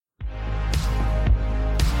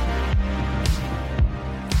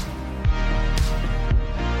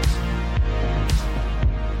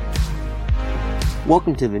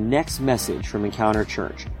Welcome to the next message from Encounter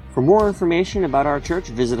Church. For more information about our church,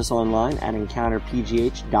 visit us online at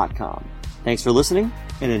encounterpgh.com. Thanks for listening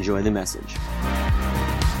and enjoy the message.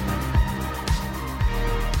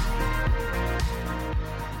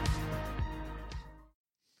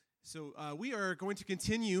 So we are going to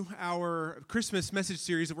continue our Christmas message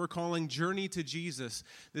series that we're calling Journey to Jesus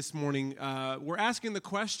this morning. We're asking the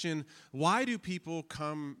question, why do people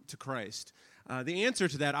come to Christ? The answer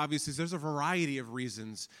to that, obviously, is there's a variety of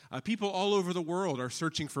reasons. People all over the world are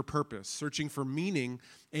searching for purpose, searching for meaning,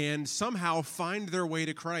 and somehow find their way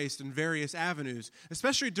to Christ in various avenues,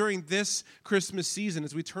 especially during this Christmas season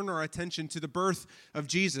as we turn our attention to the birth of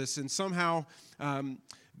Jesus, and somehow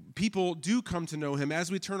people do come to know him. As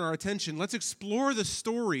we turn our attention, let's explore the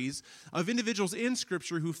stories of individuals in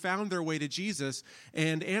Scripture who found their way to Jesus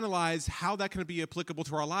and analyze how that can be applicable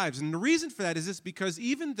to our lives. And the reason for that is this, because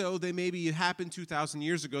even though they maybe happened 2,000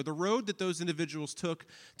 years ago, the road that those individuals took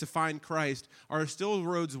to find Christ are still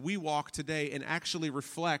roads we walk today and actually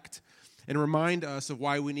reflect and remind us of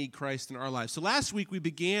why we need Christ in our lives. So last week we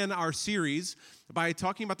began our series by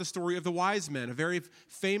talking about the story of the wise men, a very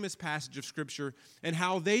famous passage of Scripture, and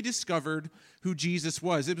how they discovered who Jesus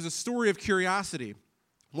was. It was a story of curiosity,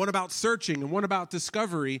 one about searching and one about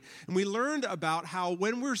discovery. And we learned about how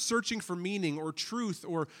when we're searching for meaning or truth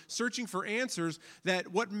or searching for answers,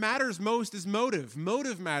 that what matters most is motive.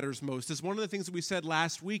 Motive matters most is one of the things that we said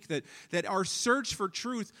last week, that our search for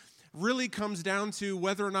truth really comes down to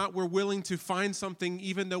whether or not we're willing to find something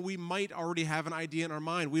even though we might already have an idea in our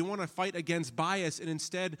mind. We want to fight against bias and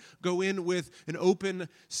instead go in with an open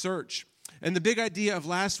search. And the big idea of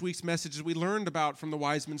last week's message that we learned about from the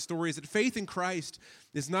wise men story is that faith in Christ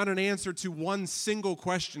is not an answer to one single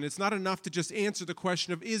question. It's not enough to just answer the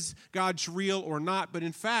question of is God real or not, but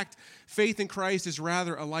in fact, faith in Christ is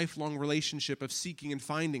rather a lifelong relationship of seeking and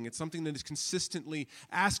finding. It's something that is consistently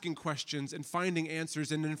asking questions and finding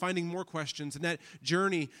answers and then finding more questions, and that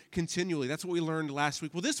journey continually. That's what we learned last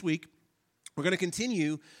week. Well, this week, we're going to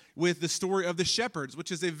continue with the story of the shepherds,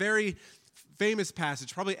 which is a very famous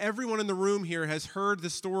passage. Probably everyone in the room here has heard the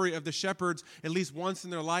story of the shepherds at least once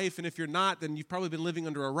in their life, and if you're not, then you've probably been living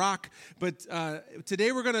under a rock. But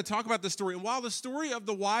today we're going to talk about the story. And while the story of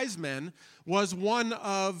the wise men was one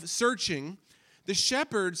of searching, the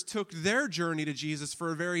shepherds took their journey to Jesus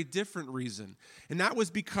for a very different reason, and that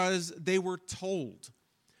was because they were told.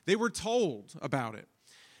 They were told about it.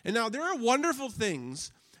 And now there are wonderful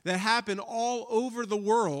things that happen all over the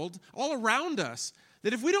world, all around us,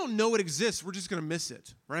 that if we don't know it exists, we're just going to miss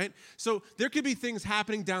it, right? So there could be things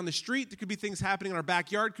happening down the street. There could be things happening in our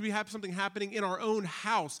backyard. Could be something happening in our own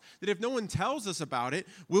house that if no one tells us about it,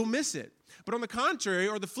 we'll miss it. But on the contrary,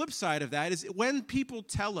 or the flip side of that, is when people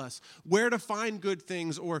tell us where to find good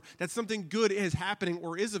things or that something good is happening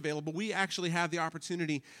or is available, we actually have the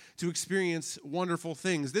opportunity to experience wonderful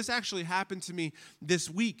things. This actually happened to me this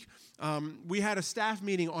week. We had a staff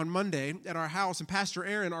meeting on Monday at our house, and Pastor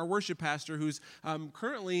Aaron, our worship pastor, who's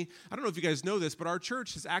currently, I don't know if you guys know this, but our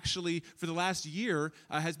church has actually, for the last year,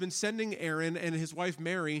 has been sending Aaron and his wife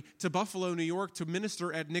Mary to Buffalo, New York to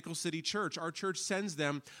minister at Nickel City Church. Our church sends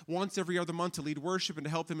them once every other month to lead worship and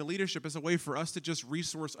to help them in leadership as a way for us to just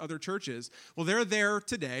resource other churches. Well, they're there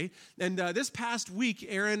today, and this past week,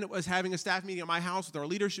 Aaron was having a staff meeting at my house with our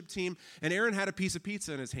leadership team, and Aaron had a piece of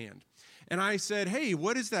pizza in his hand. And I said, hey,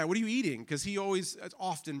 what is that? What are you eating? Because he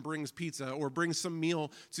often brings pizza or brings some meal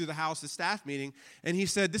to the house, the staff meeting. And he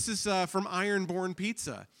said, this is from Ironborn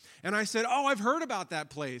Pizza. And I said, oh, I've heard about that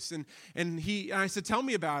place. And I said, tell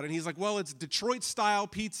me about it. And he's like, well, it's Detroit-style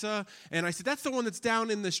pizza. And I said, that's the one that's down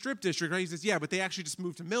in the Strip District. Right? He says, yeah, but they actually just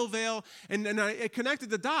moved to Millvale. And I connected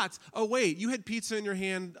the dots. Oh, wait, you had pizza in your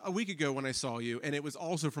hand a week ago when I saw you, and it was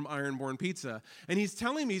also from Ironborn Pizza. And he's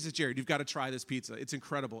telling me, he says, Jared, you've got to try this pizza. It's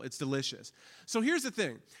incredible. It's delicious. So here's the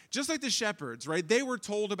thing. Just like the shepherds, right, they were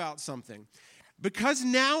told about something. Because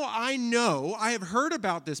now I know, I have heard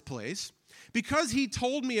about this place, because he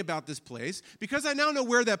told me about this place, because I now know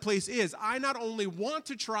where that place is, I not only want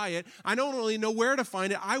to try it, I not only know where to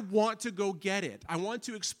find it, I want to go get it. I want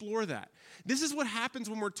to explore that. This is what happens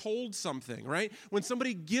when we're told something, right? When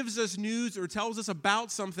somebody gives us news or tells us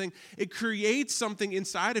about something, it creates something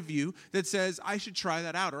inside of you that says, I should try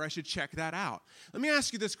that out or I should check that out. Let me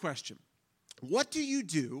ask you this question. What do you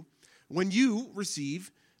do when you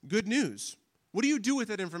receive good news? What do you do with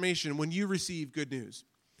that information when you receive good news?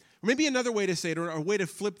 Maybe another way to say it, or a way to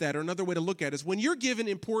flip that, or another way to look at it is when you're given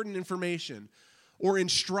important information or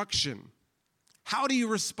instruction, how do you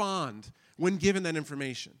respond when given that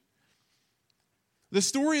information? The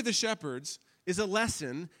story of the shepherds is a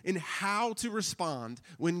lesson in how to respond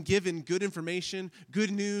when given good information,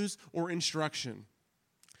 good news, or instruction.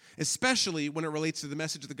 especially when it relates to the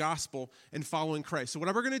message of the gospel and following Christ. So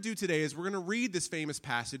what we're going to do today is we're going to read this famous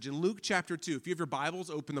passage in Luke chapter 2. If you have your Bibles,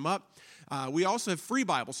 open them up. We also have free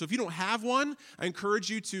Bibles. So if you don't have one, I encourage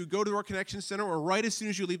you to go to our Connection Center, or right as soon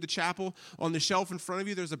as you leave the chapel, on the shelf in front of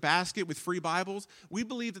you, there's a basket with free Bibles. We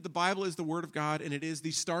believe that the Bible is the Word of God, and it is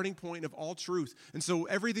the starting point of all truth. And so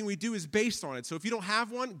everything we do is based on it. So if you don't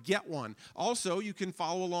have one, get one. Also, you can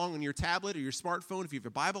follow along on your tablet or your smartphone if you have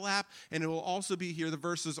a Bible app, and it will also be here, the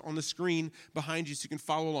verses on the screen behind you, so you can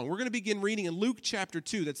follow along. We're going to begin reading in Luke chapter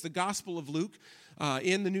 2. That's the Gospel of Luke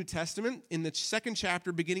in the New Testament, in the second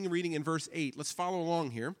chapter, beginning reading in verse 8. Let's follow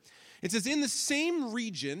along here. It says, "In the same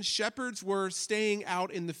region, shepherds were staying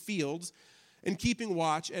out in the fields and keeping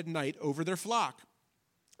watch at night over their flock.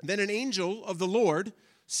 Then an angel of the Lord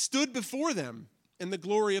stood before them, and the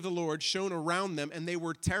glory of the Lord shone around them, and they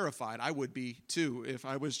were terrified." I would be too if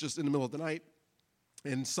I was just in the middle of the night,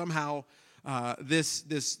 and somehow this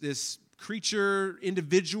creature,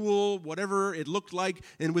 individual, whatever it looked like,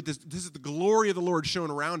 and with this is the glory of the Lord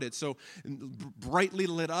shone around it, so brightly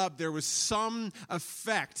lit up. There was some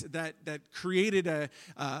effect that created an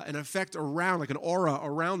effect around, like an aura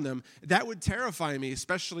around them, that would terrify me,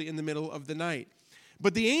 especially in the middle of the night.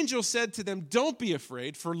 But the angel said to them, "Don't be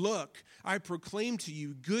afraid, for look, I proclaim to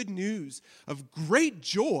you good news of great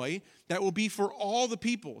joy that will be for all the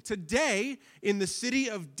people. Today, in the city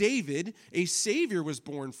of David, a Savior was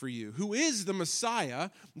born for you, who is the Messiah,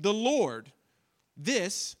 the Lord.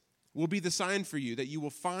 This will be the sign for you, that you will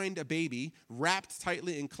find a baby wrapped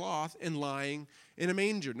tightly in cloth and lying in a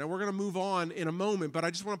manger." Now, we're going to move on in a moment, but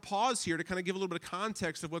I just want to pause here to kind of give a little bit of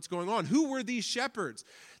context of what's going on. Who were these shepherds?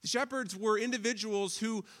 The shepherds were individuals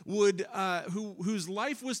whose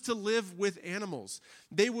life was to live with animals.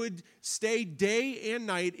 They would stay day and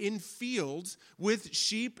night in fields with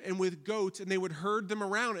sheep and with goats, and they would herd them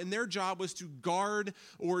around, and their job was to guard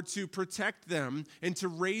or to protect them and to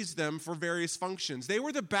raise them for various functions. They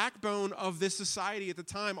were the backbone of this society at the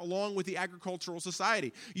time, along with the agricultural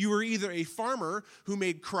society. You were either a farmer who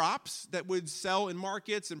made crops that would sell in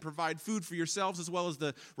markets and provide food for yourselves as well as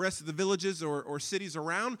the rest of the villages or cities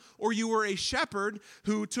around, or you were a shepherd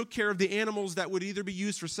who took care of the animals that would either be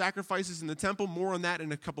used for sacrifices in the temple, more on that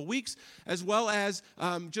in a couple weeks, as well as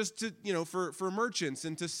just to, for merchants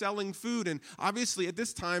and to selling food. And obviously at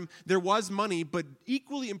this time there was money, but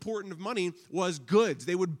equally important of money was goods.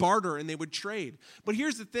 They would barter and they would trade. But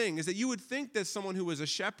here's the thing, is that you would think that someone who was a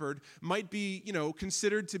shepherd might be,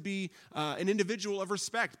 considered to be an individual of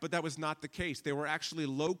respect, but that was not the case. They were actually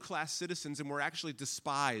low-class citizens and were actually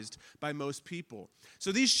despised by most people.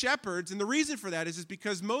 So these shepherds, and the reason for that is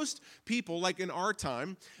because most people, like in our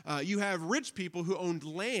time, you have rich people who owned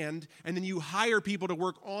land, and then you hire people to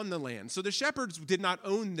work on the land. So the shepherds did not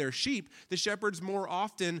own their sheep. The shepherds more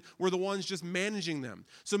often were the ones just managing them.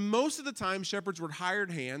 So most of the time, shepherds were hired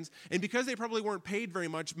hands, and because they probably weren't paid very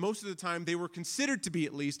much, most of the time they were considered to be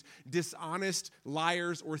at least dishonest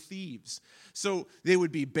liars or thieves. So they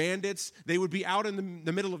would be bandits. They would be out in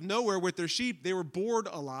the middle of nowhere with their sheep. They were bored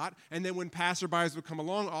a lot, and then when passerbys would come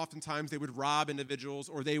along, oftentimes they would rob individuals,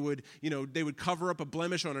 or they would cover up a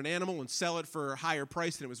blemish on an animal and sell it for a higher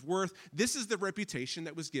price than it was worth. This is the reputation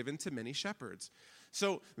that was given to many shepherds.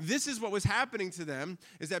 So this is what was happening to them,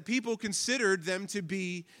 is that people considered them to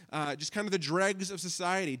be just kind of the dregs of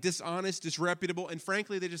society, dishonest, disreputable, and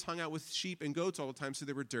frankly, they just hung out with sheep and goats all the time, so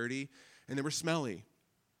they were dirty and they were smelly.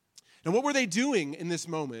 Now, what were they doing in this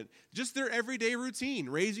moment? Just their everyday routine,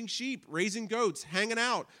 raising sheep, raising goats, hanging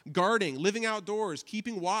out, guarding, living outdoors,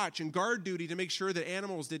 keeping watch and guard duty to make sure that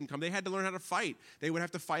animals didn't come. They had to learn how to fight. They would have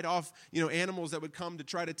to fight off, animals that would come to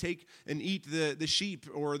try to take and eat the sheep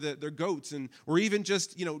or their goats, or even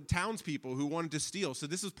just, townspeople who wanted to steal. So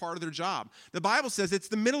this was part of their job. The Bible says it's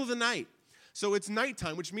the middle of the night. So it's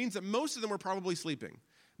nighttime, which means that most of them were probably sleeping.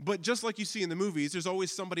 But just like you see in the movies, there's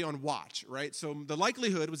always somebody on watch, right? So the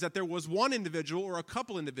likelihood was that there was one individual or a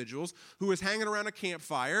couple individuals who was hanging around a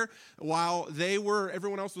campfire while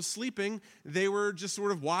everyone else was sleeping. They were just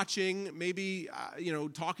sort of watching, maybe,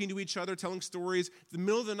 talking to each other, telling stories. It's the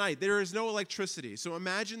middle of the night. There is no electricity. So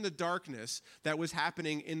imagine the darkness that was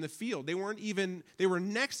happening in the field. They were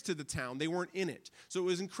next to the town. They weren't in it. So it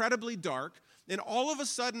was incredibly dark. And all of a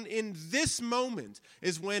sudden, in this moment,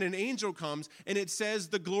 is when an angel comes, and it says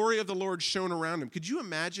the glory of the Lord shone around him. Could you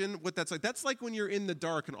imagine what that's like? That's like when you're in the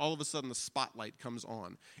dark, and all of a sudden the spotlight comes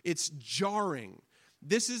on. It's jarring.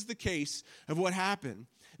 This is the case of what happened.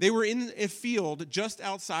 They were in a field just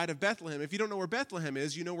outside of Bethlehem. If you don't know where Bethlehem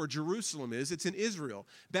is, you know where Jerusalem is. It's in Israel.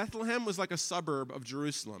 Bethlehem was like a suburb of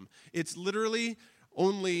Jerusalem. It's literally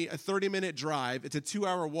only a 30-minute drive. It's a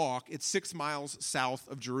 2-hour walk. It's 6 miles south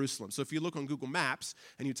of Jerusalem. So if you look on Google Maps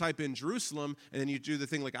and you type in Jerusalem and then you do the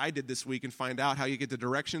thing like I did this week and find out how you get the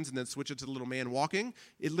directions and then switch it to the little man walking,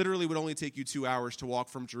 it literally would only take you 2 hours to walk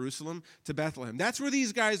from Jerusalem to Bethlehem. That's where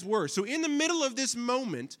these guys were. So in the middle of this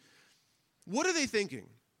moment, what are they thinking?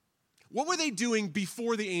 What were they doing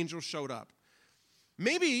before the angel showed up?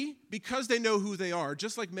 Maybe because they know who they are,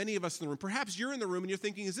 just like many of us in the room. Perhaps you're in the room and you're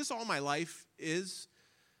thinking, is this all my life is?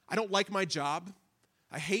 I don't like my job.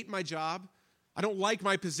 I hate my job. I don't like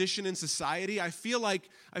my position in society. I feel like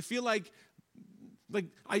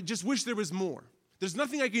I just wish there was more. There's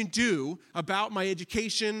nothing I can do about my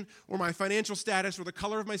education or my financial status or the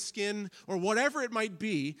color of my skin or whatever it might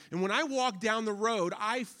be. And when I walk down the road,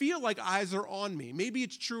 I feel like eyes are on me. Maybe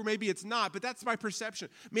it's true, maybe it's not, but that's my perception.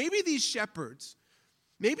 Maybe these shepherds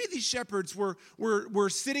were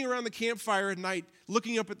sitting around the campfire at night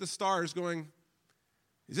looking up at the stars going,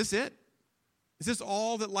 is this it? Is this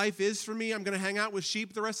all that life is for me? I'm going to hang out with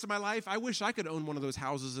sheep the rest of my life? I wish I could own one of those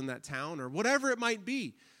houses in that town or whatever it might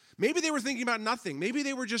be. Maybe they were thinking about nothing. Maybe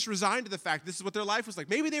they were just resigned to the fact this is what their life was like.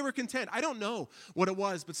 Maybe they were content. I don't know what it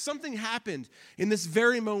was, but something happened in this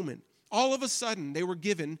very moment. All of a sudden, they were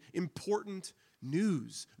given important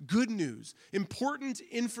news, good news, important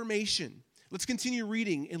information. Let's continue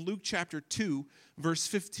reading in Luke chapter 2, verse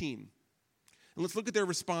 15. And let's look at their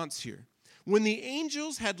response here. When the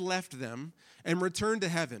angels had left them and returned to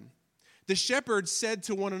heaven, the shepherds said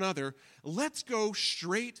to one another, let's go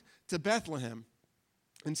straight to Bethlehem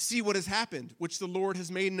and see what has happened, which the Lord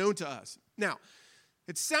has made known to us. Now,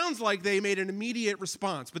 it sounds like they made an immediate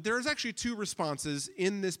response, but there's actually 2 responses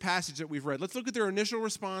in this passage that we've read. Let's look at their initial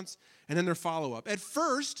response and then their follow-up. At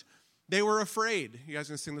first, they were afraid. You guys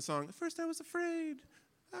going to sing the song? At first, I was afraid.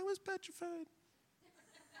 I was petrified.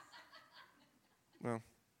 Well,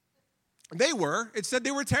 it said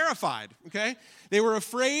they were terrified, okay? They were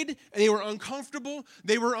afraid, they were uncomfortable,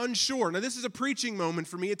 they were unsure. Now, this is a preaching moment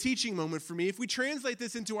for me, a teaching moment for me. If we translate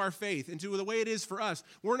this into our faith, into the way it is for us,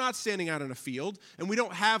 we're not standing out in a field, and we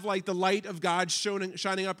don't have like the light of God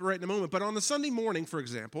shining up right in a moment. But on the Sunday morning, for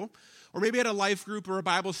example, or maybe at a life group or a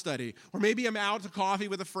Bible study, or maybe I'm out to coffee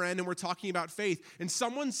with a friend and we're talking about faith, and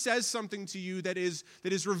someone says something to you that is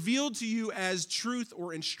revealed to you as truth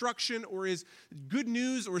or instruction or is good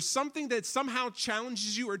news or something that somehow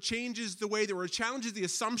challenges you or changes the way that, or challenges the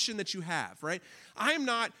assumption that you have, right? I am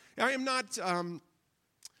not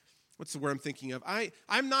what's the word I'm thinking of?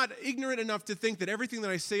 I'm not ignorant enough to think that everything that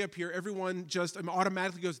I say up here, everyone just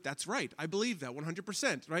automatically goes, that's right. I believe that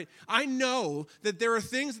 100%, right? I know that there are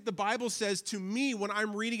things that the Bible says to me when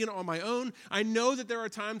I'm reading it on my own. I know that there are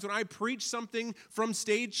times when I preach something from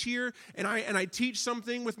stage here and I teach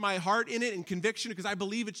something with my heart in it and conviction because I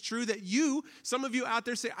believe it's true that some of you out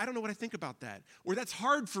there say, I don't know what I think about that, or that's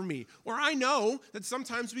hard for me. Or I know that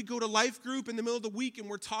sometimes we go to life group in the middle of the week and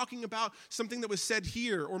we're talking about something that was said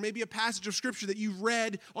here, or maybe a passage of scripture that you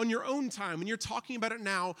read on your own time and you're talking about it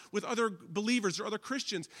now with other believers or other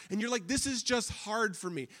Christians and you're like, this is just hard for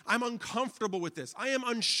me. I'm uncomfortable with this. I am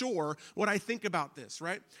unsure what I think about this,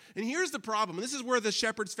 right? And here's the problem, and this is where the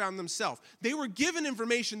shepherds found themselves. They were given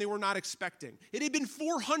information they were not expecting. It had been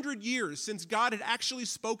 400 years since God had actually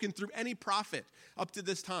spoken through any prophet up to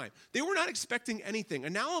this time. They were not expecting anything,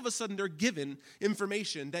 and now all of a sudden they're given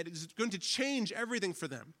information that is going to change everything for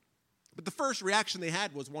them. But the first reaction they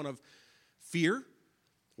had was one of fear,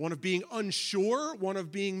 one of being unsure, one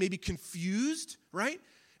of being maybe confused, right?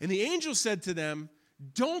 And the angel said to them,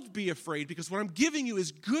 don't be afraid because what I'm giving you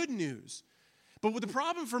is good news. But what the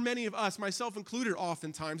problem for many of us, myself included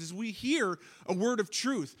oftentimes, is we hear a word of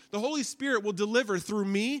truth. The Holy Spirit will deliver through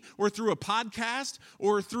me or through a podcast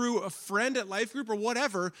or through a friend at life group or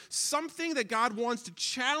whatever, something that God wants to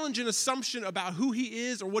challenge an assumption about who he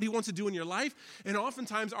is or what he wants to do in your life. And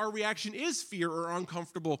oftentimes our reaction is fear or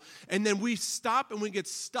uncomfortable. And then we stop and we get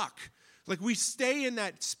stuck. Like we stay in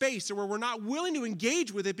that space where we're not willing to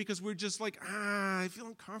engage with it because we're just like, I feel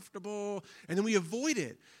uncomfortable. And then we avoid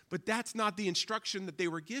it. But that's not the instruction that they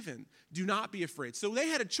were given. Do not be afraid. So they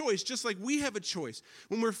had a choice, just like we have a choice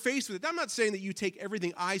when we're faced with it. I'm not saying that you take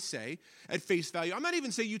everything I say at face value. I'm not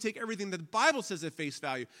even saying you take everything that the Bible says at face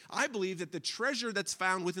value. I believe that the treasure that's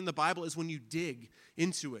found within the Bible is when you dig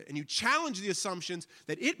into it and you challenge the assumptions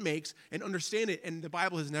that it makes and understand it. And the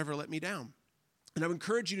Bible has never let me down. And I would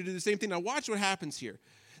encourage you to do the same thing. Now watch what happens here.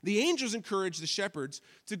 The angels encourage the shepherds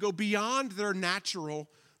to go beyond their natural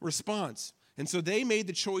response. And so they made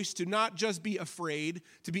the choice to not just be afraid,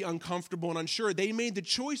 to be uncomfortable and unsure. They made the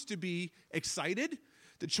choice to be excited,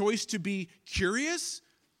 the choice to be curious,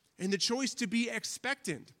 and the choice to be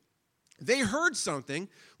expectant. They heard something,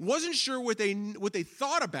 wasn't sure what they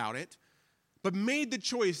thought about it, but made the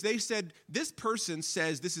choice. They said, this person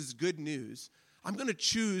says this is good news. I'm going to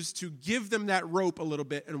choose to give them that rope a little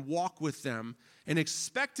bit and walk with them and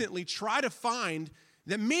expectantly try to find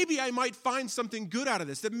that maybe I might find something good out of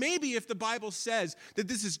this. That maybe if the Bible says that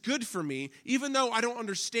this is good for me, even though I don't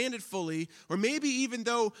understand it fully, or maybe even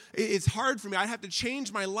though it's hard for me, I'd have to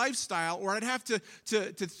change my lifestyle, or I'd have to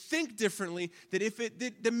think differently,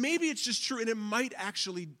 that maybe it's just true and it might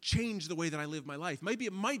actually change the way that I live my life. Maybe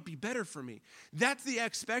it might be better for me. That's the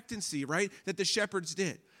expectancy, right, that the shepherds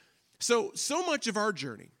did. So much of our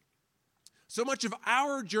journey,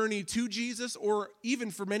 to Jesus, or even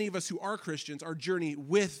for many of us who are Christians, our journey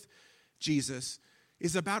with Jesus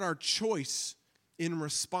is about our choice in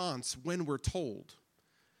response when we're told.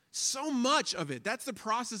 So much of it, that's the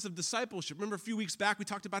process of discipleship. Remember a few weeks back we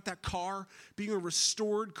talked about that car being a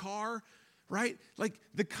restored car, right? Like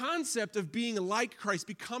the concept of being like Christ,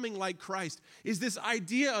 becoming like Christ, is this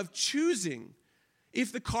idea of choosing.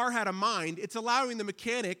 If the car had a mind, it's allowing the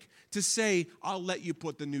mechanic to say, I'll let you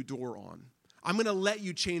put the new door on. I'm going to let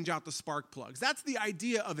you change out the spark plugs. That's the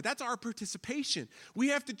idea of it. That's our participation. We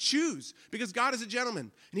have to choose because God is a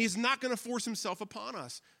gentleman, and he's not going to force himself upon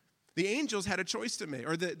us. The angels had a choice to make,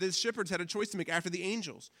 or the shepherds had a choice to make after the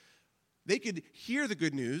angels. They could hear the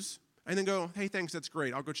good news and then go, hey, thanks, that's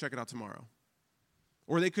great. I'll go check it out tomorrow.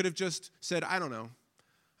 Or they could have just said, I don't know.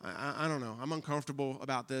 I don't know. I'm uncomfortable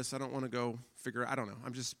about this. I don't want to go figure it out. I don't know.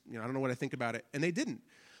 I don't know what I think about it. And they didn't.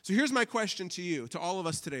 So here's my question to you, to all of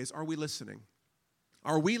us today, is are we listening?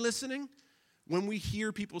 Are we listening when we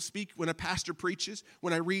hear people speak, when a pastor preaches,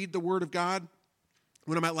 when I read the Word of God,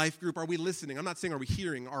 when I'm at Life Group? Are we listening? I'm not saying are we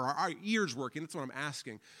hearing, are our ears working? That's what I'm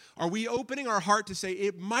asking. Are we opening our heart to say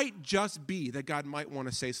it might just be that God might want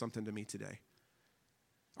to say something to me today?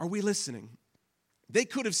 Are we listening? They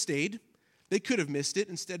could have stayed. They could have missed it.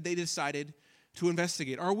 Instead, they decided to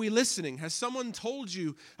investigate. Are we listening? Has someone told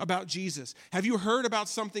you about Jesus? Have you heard about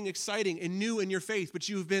something exciting and new in your faith, but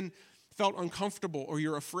you've felt uncomfortable or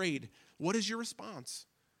you're afraid? What is your response?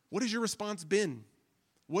 What has your response been?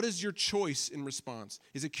 What is your choice in response?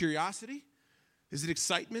 Is it curiosity? Is it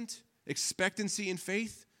excitement? Expectancy and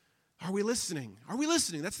faith? Are we listening? Are we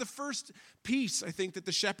listening? That's the first piece, I think, that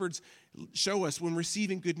the shepherds show us when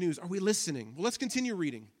receiving good news. Are we listening? Well, let's continue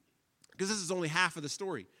reading because this is only half of the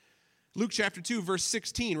story. Luke chapter 2, verse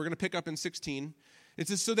 16. We're going to pick up in 16. It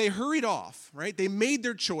says, so they hurried off, right? They made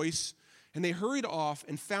their choice, and they hurried off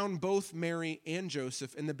and found both Mary and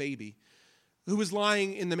Joseph and the baby, who was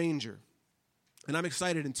lying in the manger. And I'm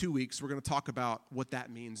excited. In 2 weeks, we're going to talk about what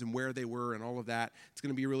that means and where they were and all of that. It's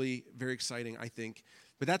going to be really very exciting, I think.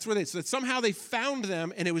 But that's where so somehow they found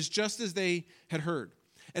them, and it was just as they had heard.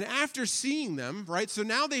 And after seeing them, right, so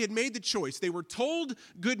now they had made the choice. They were told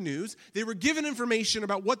good news. They were given information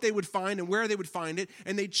about what they would find and where they would find it.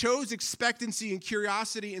 And they chose expectancy and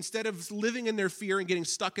curiosity instead of living in their fear and getting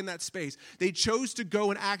stuck in that space. They chose to go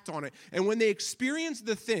and act on it. And when they experienced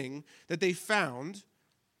the thing that they found,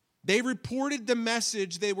 they reported the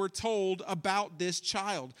message they were told about this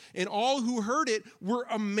child. And all who heard it were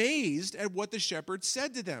amazed at what the shepherds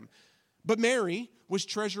said to them. But Mary was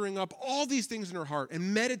treasuring up all these things in her heart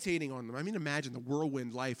and meditating on them. I mean, imagine the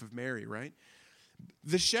whirlwind life of Mary, right?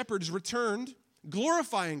 The shepherds returned,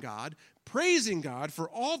 glorifying God, praising God for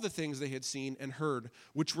all the things they had seen and heard,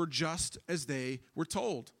 which were just as they were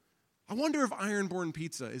told. I wonder if Ironborn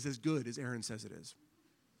Pizza is as good as Aaron says it is.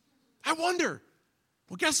 I wonder.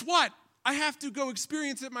 Well, guess what? I have to go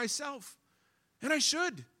experience it myself. And I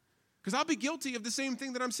should. Because I'll be guilty of the same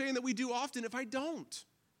thing that I'm saying that we do often if I don't.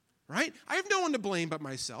 Right? I have no one to blame but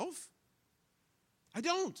myself. I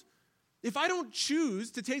don't. If I don't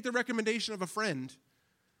choose to take the recommendation of a friend,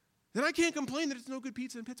 then I can't complain that it's no good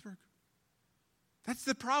pizza in Pittsburgh. That's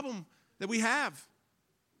the problem that we have.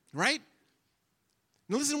 Right?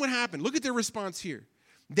 Now listen to what happened. Look at their response here.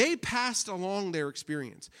 They passed along their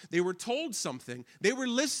experience. They were told something. They were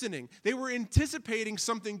listening. They were anticipating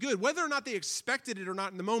something good. Whether or not they expected it or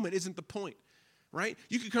not in the moment isn't the point. Right?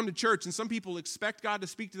 You could come to church and some people expect God to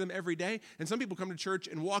speak to them every day, and some people come to church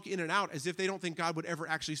and walk in and out as if they don't think God would ever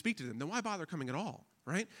actually speak to them. Then why bother coming at all?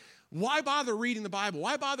 Right? Why bother reading the Bible?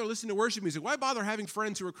 Why bother listening to worship music? Why bother having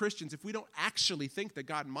friends who are Christians if we don't actually think that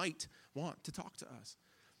God might want to talk to us?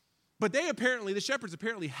 But the shepherds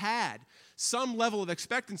apparently had some level of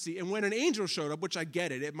expectancy. And when an angel showed up, which I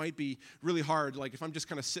get it might be really hard. Like if I'm just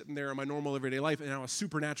kind of sitting there in my normal everyday life and now a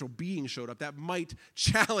supernatural being showed up, that might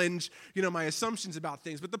challenge, my assumptions about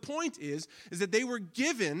things. But the point is that they were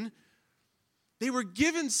given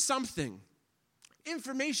something,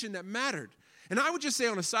 information that mattered. And I would just say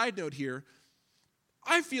on a side note here,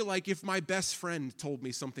 I feel like if my best friend told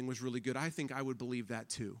me something was really good, I think I would believe that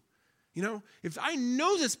too. You know, if I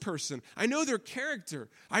know this person, I know their character,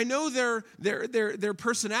 I know their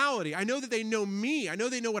personality, I know that they know me, I know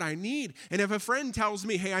they know what I need. And if a friend tells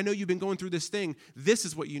me, hey, I know you've been going through this thing, this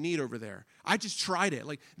is what you need over there. I just tried it.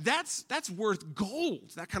 Like, that's worth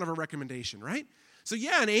gold, that kind of a recommendation, right? So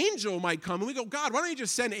yeah, an angel might come and we go, God, why don't you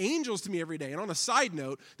just send angels to me every day? And on a side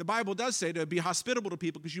note, the Bible does say to be hospitable to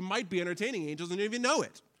people because you might be entertaining angels and you don't even know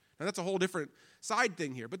it. Now that's a whole different side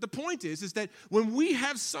thing here. But the point is that when we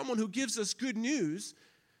have someone who gives us good news,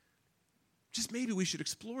 just maybe we should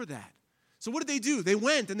explore that. So what did they do? They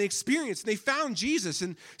went and they experienced and they found Jesus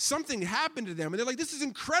and something happened to them. And they're like, this is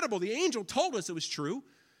incredible. The angel told us it was true.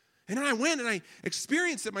 And then I went and I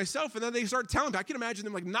experienced it myself. And then they start telling me. I can imagine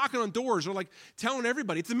them like knocking on doors or like telling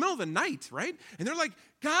everybody. It's the middle of the night, right? And they're like,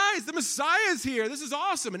 guys, the Messiah's here. This is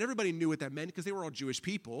awesome. And everybody knew what that meant because they were all Jewish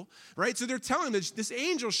people, right? So they're telling them this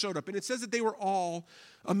angel showed up. And it says that they were all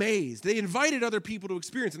amazed. They invited other people to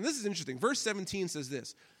experience. And this is interesting. Verse 17 says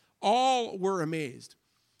this. All were amazed.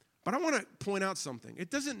 But I want to point out something. It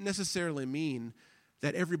doesn't necessarily mean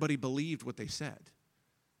that everybody believed what they said.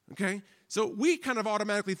 Okay? So we kind of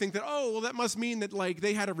automatically think that, oh, well, that must mean that like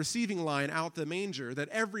they had a receiving line out the manger, that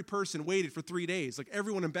every person waited for 3 days. Like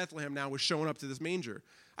everyone in Bethlehem now was showing up to this manger.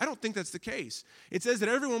 I don't think that's the case. It says that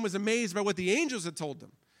everyone was amazed by what the angels had told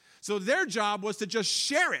them. So their job was to just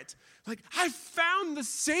share it. Like, I found the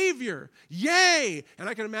Savior. Yay! And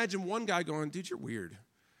I can imagine one guy going, dude, you're weird.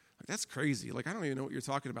 Like, that's crazy. Like, I don't even know what you're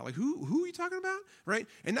talking about. Like, who are you talking about? Right?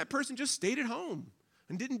 And that person just stayed at home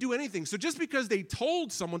and didn't do anything. So just because they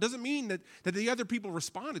told someone doesn't mean that the other people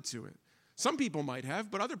responded to it. Some people might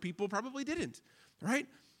have, but other people probably didn't, right?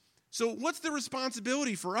 So what's the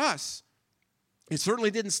responsibility for us? It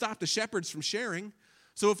certainly didn't stop the shepherds from sharing.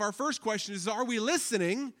 So if our first question is, are we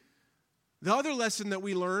listening? The other lesson that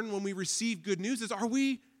we learn when we receive good news is, are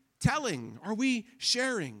we telling? Are we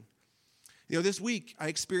sharing? You know, this week I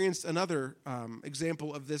experienced another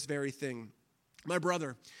example of this very thing. My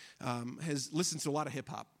brother has listened to a lot of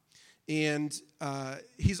hip-hop, and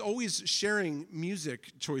he's always sharing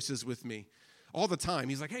music choices with me all the time.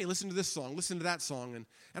 He's like, hey, listen to this song, listen to that song.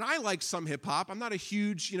 And I like some hip-hop. I'm not a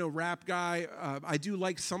huge, rap guy. I do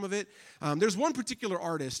like some of it. There's one particular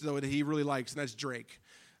artist, though, that he really likes, and that's Drake.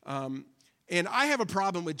 And I have a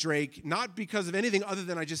problem with Drake, not because of anything other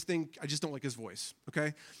than I just don't like his voice,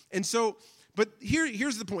 okay? And so... But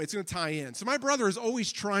here's the point. It's going to tie in. So my brother is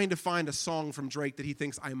always trying to find a song from Drake that he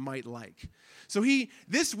thinks I might like. So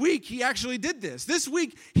this week, he actually did this. This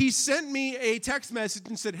week, he sent me a text message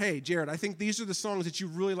and said, hey, Jared, I think these are the songs that you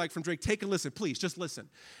really like from Drake. Take a listen, please, just listen.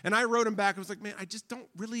 And I wrote him back. I was like, man, I just don't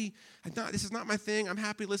really, this is not my thing. I'm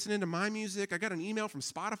happy listening to my music. I got an email from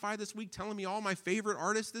Spotify this week telling me all my favorite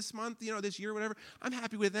artists this month, this year, whatever. I'm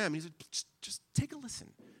happy with them. He said, just take a listen,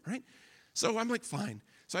 right? So I'm like, fine.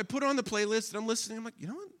 So I put on the playlist, and I'm listening. I'm like, you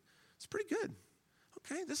know what? It's pretty good.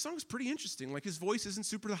 Okay, this song's pretty interesting. Like, his voice isn't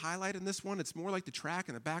super the highlight in this one. It's more like the track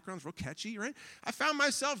and the background's real catchy, right? I found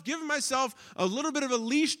myself giving myself a little bit of a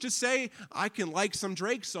leash to say I can like some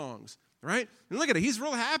Drake songs, right? And look at it. He's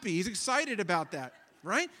real happy. He's excited about that,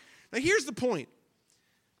 right? Now, here's the point.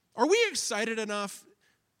 Are we excited enough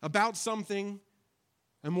about something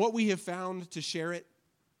and what we have found to share it?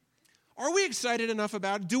 Are we excited enough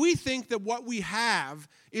about it? Do we think that what we have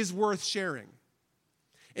is worth sharing?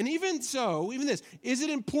 And even so, even this, is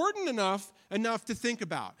it important enough to think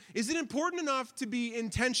about? Is it important enough to be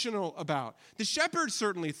intentional about? The shepherds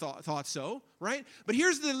certainly thought so, right? But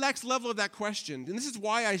here's the next level of that question, and this is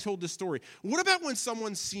why I told this story. What about when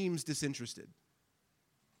someone seems disinterested?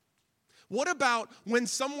 What about when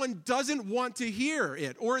someone doesn't want to hear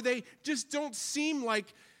it, or they just don't seem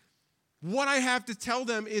like what I have to tell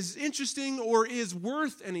them is interesting or is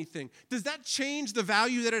worth anything? Does that change the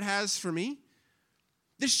value that it has for me?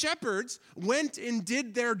 The shepherds went and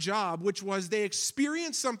did their job, which was they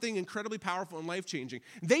experienced something incredibly powerful and life-changing.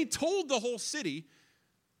 They told the whole city,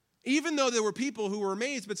 even though there were people who were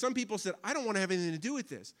amazed, but some people said, I don't want to have anything to do with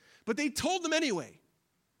this. But they told them anyway.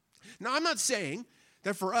 Now, I'm not saying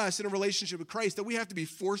that for us in a relationship with Christ that we have to be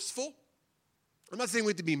forceful. I'm not saying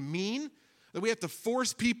we have to be mean, that we have to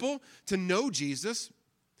force people to know Jesus.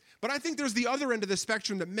 But I think there's the other end of the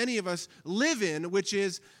spectrum that many of us live in, which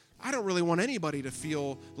is, I don't really want anybody to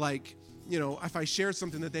feel like, if I share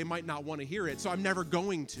something that they might not want to hear it, so I'm never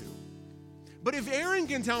going to. But if Aaron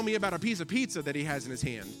can tell me about a piece of pizza that he has in his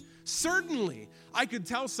hand, certainly I could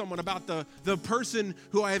tell someone about the person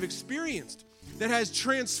who I have experienced that has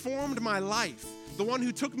transformed my life, the one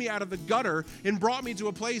who took me out of the gutter and brought me to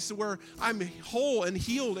a place where I'm whole and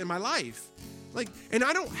healed in my life. And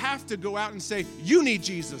I don't have to go out and say, you need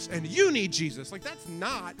Jesus and you need Jesus. That's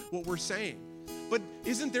not what we're saying. But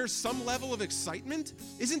isn't there some level of excitement?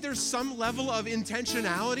 Isn't there some level of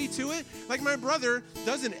intentionality to it? My brother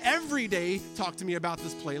doesn't every day talk to me about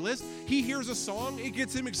this playlist. He hears a song, it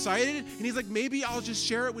gets him excited, and he's like, maybe I'll just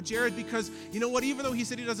share it with Jared because, you know what, even though he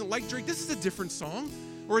said he doesn't like Drake, this is a different song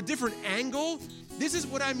or a different angle. This is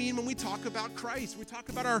what I mean when we talk about Christ. We talk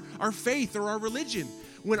about our faith or our religion.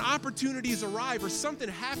 When opportunities arrive or something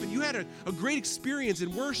happened, you had a great experience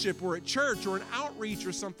in worship or at church or an outreach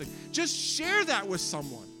or something, just share that with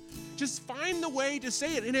someone. Just find the way to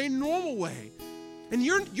say it in a normal way. And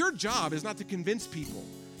your job is not to convince people.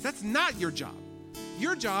 That's not your job.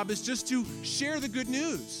 Your job is just to share the good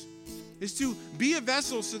news, is to be a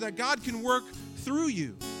vessel so that God can work through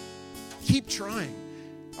you. Keep trying.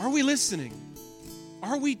 Are we listening?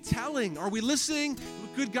 Are we telling? Are we listening?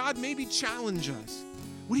 Could God maybe challenge us?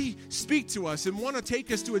 Would he speak to us and want to take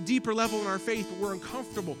us to a deeper level in our faith, but we're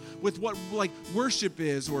uncomfortable with what worship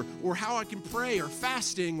is or how I can pray or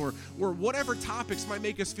fasting or whatever topics might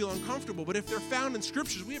make us feel uncomfortable. But if they're found in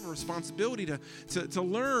scriptures, we have a responsibility to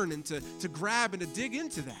learn and to grab and to dig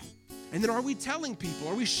into that. And then are we telling people?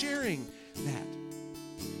 Are we sharing that?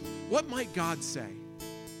 What might God say?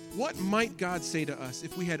 What might God say to us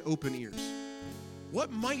if we had open ears? What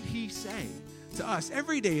might he say to us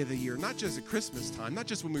every day of the year, not just at Christmas time, not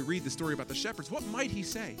just when we read the story about the shepherds? What might he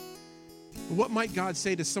say? What might God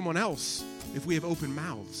say to someone else if we have open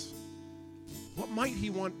mouths? What might he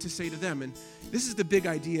want to say to them? And this is the big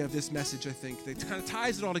idea of this message, I think, that kind of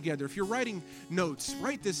ties it all together. If you're writing notes,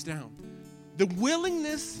 write this down. The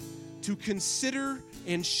willingness to consider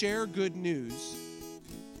and share good news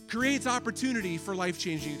creates opportunity for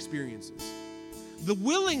life-changing experiences. The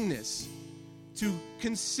willingness to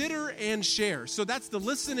consider and share. So that's the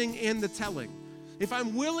listening and the telling. If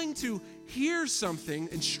I'm willing to hear something,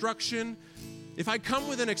 instruction, if I come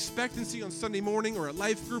with an expectancy on Sunday morning or at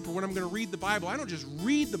life group or when I'm going to read the Bible, I don't just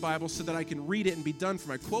read the Bible so that I can read it and be done for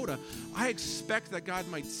my quota. I expect that God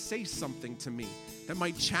might say something to me that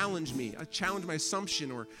might challenge me, challenge my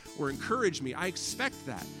assumption or encourage me. I expect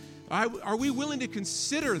that. Are we willing to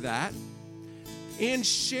consider that and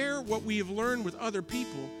share what we have learned with other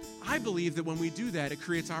people? I believe that when we do that, it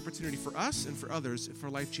creates opportunity for us and for others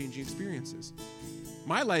for life-changing experiences.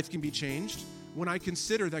 My life can be changed when I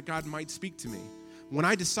consider that God might speak to me. When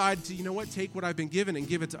I decide to, take what I've been given and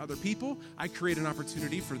give it to other people, I create an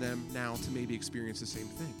opportunity for them now to maybe experience the same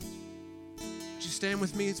thing. Would you stand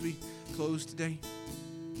with me as we close today?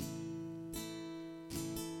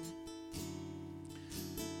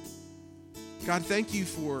 God, thank you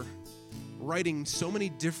for writing so many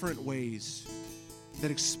different ways that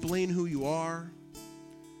explain who you are,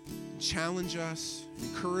 challenge us,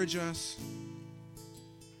 encourage us.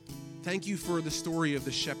 Thank you for the story of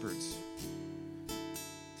the shepherds.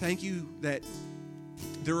 Thank you that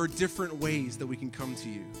there are different ways that we can come to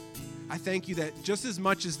you. I thank you that just as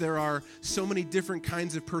much as there are so many different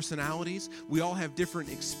kinds of personalities, we all have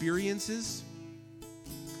different experiences,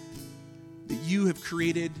 that you have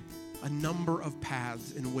created a number of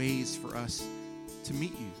paths and ways for us to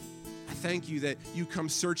meet you. I thank you that you come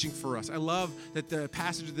searching for us. I love that the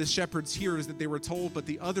passage of the shepherds here is that they were told, but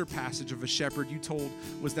the other passage of a shepherd you told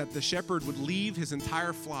was that the shepherd would leave his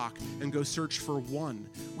entire flock and go search for one.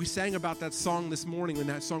 We sang about that song this morning in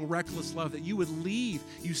that song, Reckless Love, that you would leave,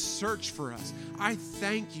 you search for us. I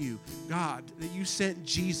thank you, God, that you sent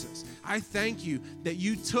Jesus. I thank you that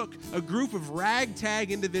you took a group of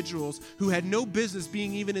ragtag individuals who had no business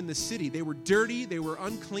being even in the city. They were dirty, they were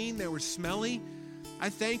unclean, they were smelly. I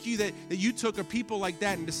thank you that you took a people like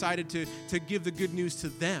that and decided to give the good news to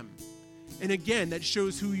them. And again, that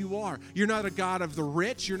shows who you are. You're not a God of the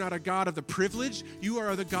rich. You're not a God of the privileged. You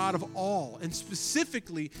are the God of all. And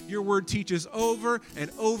specifically, your word teaches over and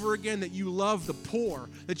over again that you love the poor,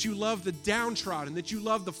 that you love the downtrodden, that you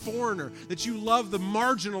love the foreigner, that you love the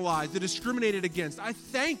marginalized, the discriminated against. I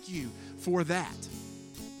thank you for that.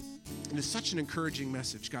 And it's such an encouraging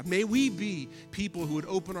message, God. May we be people who would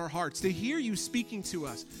open our hearts to hear you speaking to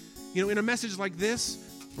us. In a message like this,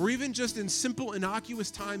 or even just in simple,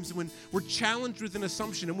 innocuous times when we're challenged with an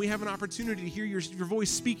assumption and we have an opportunity to hear your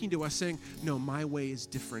voice speaking to us saying, no, my way is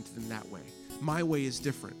different than that way. My way is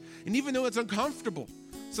different. And even though it's uncomfortable,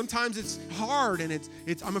 sometimes it's hard and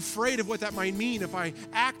I'm afraid of what that might mean if I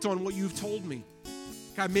act on what you've told me.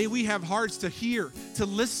 God, may we have hearts to hear, to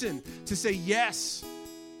listen, to say yes.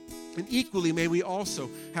 And equally, may we also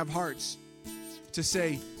have hearts to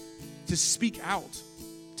say, to speak out,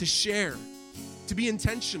 to share, to be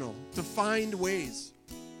intentional, to find ways.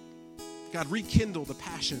 God, rekindle the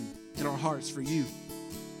passion in our hearts for you.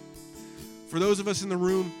 For those of us in the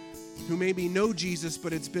room who maybe know Jesus,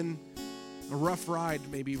 but it's been a rough ride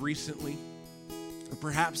maybe recently, or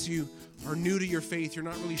perhaps you are new to your faith, you're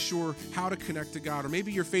not really sure how to connect to God, or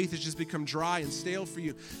maybe your faith has just become dry and stale for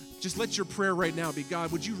you, just let your prayer right now be,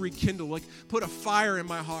 God, would you rekindle, like put a fire in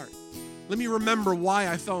my heart. Let me remember why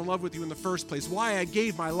I fell in love with you in the first place, why I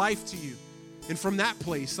gave my life to you. And from that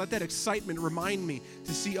place, let that excitement remind me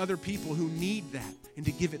to see other people who need that and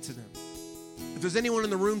to give it to them. If there's anyone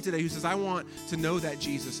in the room today who says, I want to know that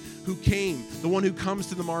Jesus who came, the one who comes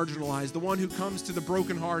to the marginalized, the one who comes to the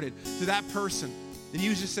brokenhearted, to that person, and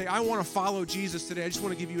you just say, I want to follow Jesus today, I just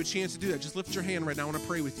want to give you a chance to do that. Just lift your hand right now. I want to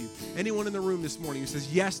pray with you. Anyone in the room this morning who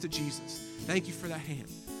says yes to Jesus, thank you for that hand.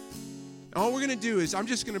 And all we're going to do is I'm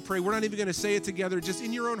just going to pray. We're not even going to say it together, just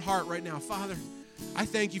in your own heart right now. Father, I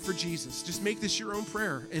thank you for Jesus. Just make this your own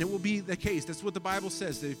prayer, and it will be the case. That's what the Bible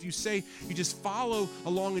says, that if you say, you just follow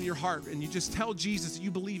along in your heart, and you just tell Jesus that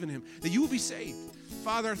you believe in him, that you will be saved.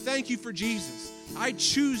 Father, thank you for Jesus. I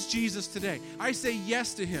choose Jesus today. I say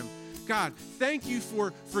yes to him. God, thank you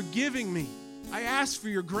for forgiving me. I ask for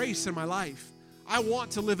your grace in my life. I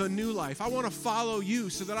want to live a new life. I want to follow you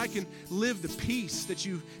so that I can live the peace that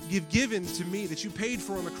you've given to me, that you paid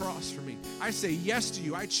for on the cross for me. I say yes to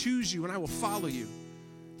you. I choose you, and I will follow you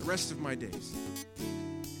the rest of my days.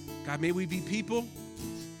 God, may we be people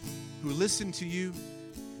who listen to you,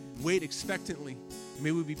 wait expectantly, and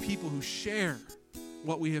may we be people who share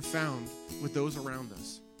what we have found with those around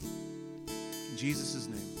us. In Jesus'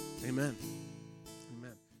 name, amen.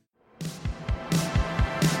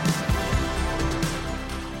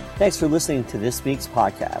 Thanks for listening to this week's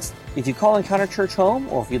podcast. If you call Encounter Church home,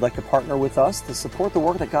 or if you'd like to partner with us to support the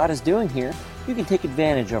work that God is doing here, you can take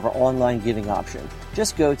advantage of our online giving option.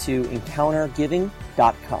 Just go to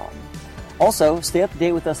encountergiving.com. Also, stay up to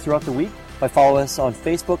date with us throughout the week by following us on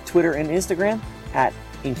Facebook, Twitter, and Instagram at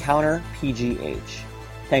EncounterPGH.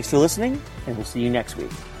 Thanks for listening, and we'll see you next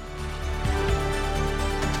week.